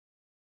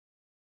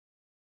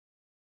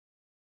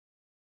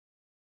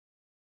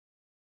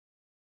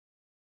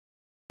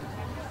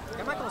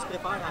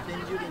prépare en plein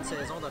milieu d'une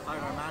saison de faire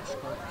un match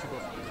contre Cuba?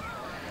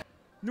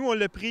 Nous, on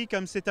l'a pris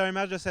comme si c'était un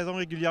match de saison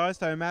régulière,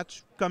 c'était un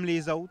match comme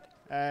les autres.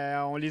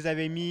 On les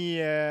avait mis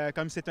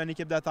comme si c'était une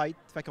équipe de tête.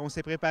 Fait qu'on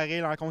s'est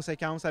préparé en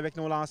conséquence avec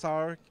nos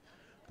lanceurs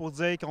pour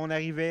dire qu'on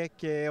arrivait,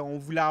 qu'on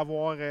voulait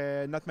avoir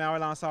notre meilleur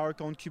lanceur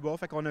contre Cuba.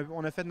 Fait qu'on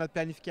a fait notre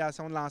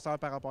planification de lanceurs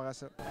par rapport à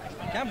ça.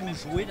 Quand vous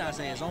jouez dans la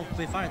saison, vous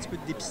pouvez faire un petit peu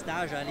de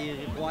dépistage, aller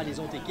voir les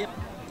autres équipes.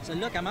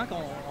 Celle-là, comment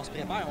on se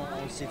prépare?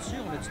 On le sait-tu?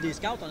 On a-tu des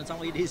scouts? On a-tu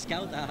envoyé des scouts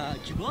à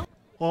Cuba?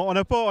 On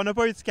n'a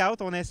pas eu de scout.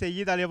 On a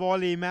essayé d'aller voir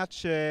les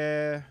matchs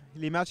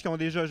qui ont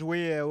déjà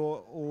joué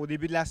au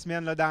début de la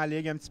semaine là, dans la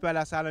ligue, un petit peu à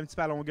la salle, un petit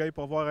peu à Longueuil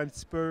pour voir un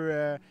petit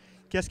peu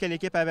qu'est-ce que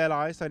l'équipe avait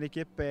l'air. C'est une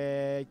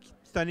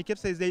équipe,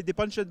 c'est des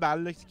punchers de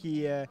balle là,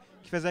 qui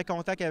faisaient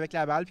contact avec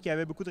la balle et qui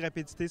avait beaucoup de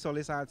rapidité sur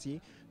les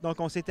sentiers. Donc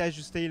on s'est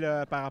ajusté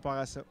là, par rapport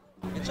à ça.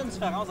 Y a-t-il une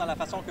différence dans la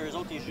façon qu'eux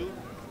autres ils jouent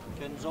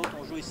que nous autres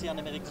on joue ici en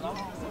Amérique du Nord?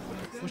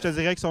 Moi, je te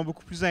dirais qu'ils sont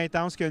beaucoup plus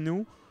intenses que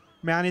nous,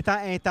 mais en étant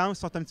intenses,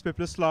 ils sont un petit peu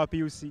plus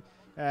sloppy aussi.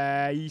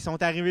 Ils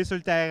sont arrivés sur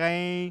le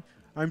terrain,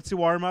 un petit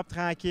warm-up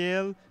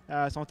tranquille.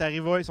 Ils sont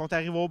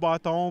arrivés au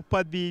bâton,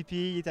 pas de BP,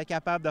 ils étaient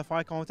capables de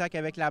faire contact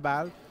avec la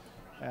balle.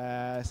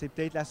 C'est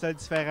peut-être la seule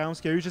différence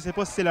qu'il y a eu. Je ne sais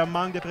pas si c'est le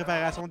manque de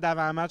préparation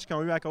d'avant-match qu'ils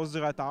ont eu à cause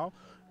du retard,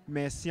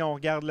 mais si on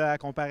regarde la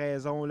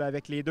comparaison là,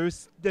 avec les deux,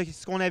 de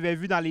ce qu'on avait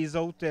vu dans les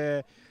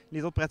autres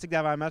pratiques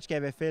d'avant-match qu'ils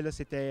avaient fait,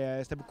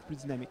 c'était beaucoup plus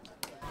dynamique.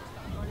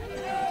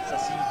 Ça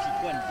signifie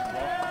quoi une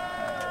victoire?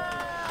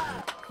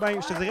 Bien,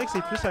 je te dirais que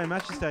c'est plus un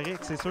match historique.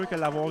 C'est sûr que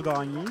l'avoir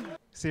gagné,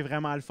 c'est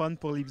vraiment le fun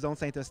pour les Bisons de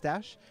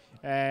St-Eustache.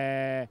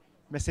 Mais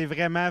c'est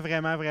vraiment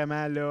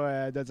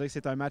là, de dire que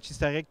c'est un match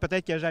historique.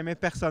 Peut-être qu'il n'y a jamais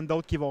personne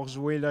d'autre qui va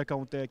rejouer là,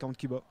 contre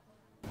Cuba.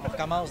 On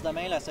recommence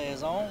demain la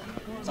saison.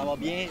 Ça va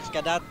bien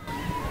jusqu'à date.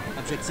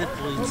 Objectif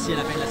pour initier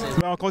la fin de la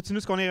saison. On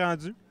continue ce qu'on est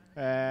rendu.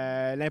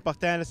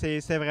 L'important, c'est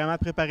vraiment de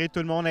préparer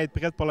tout le monde à être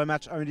prêt pour le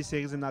match 1 des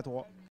séries éliminatoires.